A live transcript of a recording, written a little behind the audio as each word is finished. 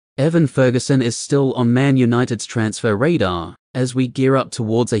Evan Ferguson is still on Man United's transfer radar as we gear up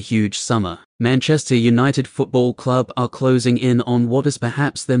towards a huge summer. Manchester United Football Club are closing in on what is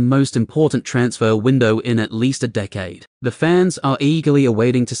perhaps their most important transfer window in at least a decade. The fans are eagerly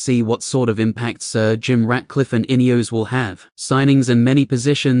awaiting to see what sort of impact Sir Jim Ratcliffe and Ineos will have. Signings in many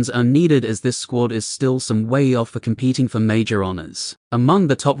positions are needed as this squad is still some way off for competing for major honours. Among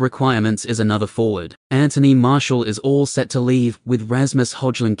the top requirements is another forward. Anthony Martial is all set to leave, with Rasmus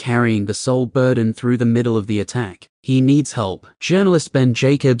Højlund carrying the sole burden through the middle of the attack. He needs help. Journalist Ben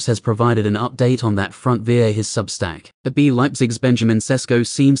Jacobs has provided an update on that front via his Substack. RB Leipzig's Benjamin Sesko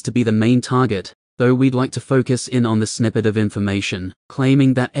seems to be the main target, though we'd like to focus in on the snippet of information,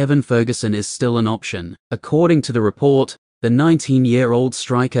 claiming that Evan Ferguson is still an option. According to the report, the 19-year-old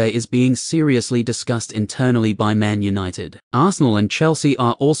striker is being seriously discussed internally by Man United. Arsenal and Chelsea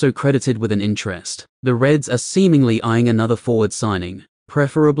are also credited with an interest. The Reds are seemingly eyeing another forward signing,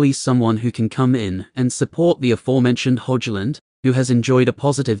 preferably someone who can come in and support the aforementioned Højlund, who has enjoyed a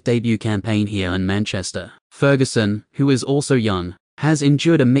positive debut campaign here in Manchester. Ferguson, who is also young, has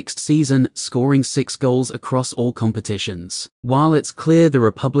endured a mixed season, scoring 6 goals across all competitions. While it's clear the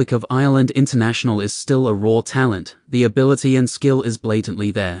Republic of Ireland international is still a raw talent, the ability and skill is blatantly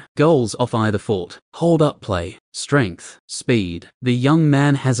there. Goals off either foot, hold-up play, strength, speed. The young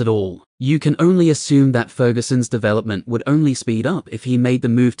man has it all. You can only assume that Ferguson's development would only speed up if he made the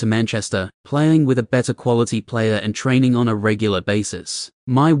move to Manchester, playing with a better quality player and training on a regular basis.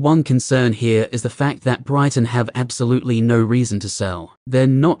 My one concern here is the fact that Brighton have absolutely no reason to sell. They're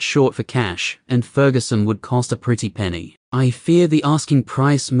not short for cash, and Ferguson would cost a pretty penny. I fear the asking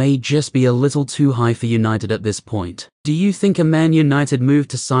price may just be a little too high for United at this point. Do you think a Man United move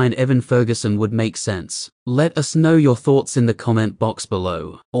to sign Evan Ferguson would make sense? Let us know your thoughts in the comment box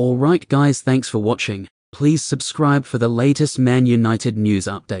below. Alright guys, thanks for watching. Please subscribe for the latest Man United news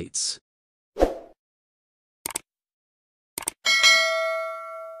updates.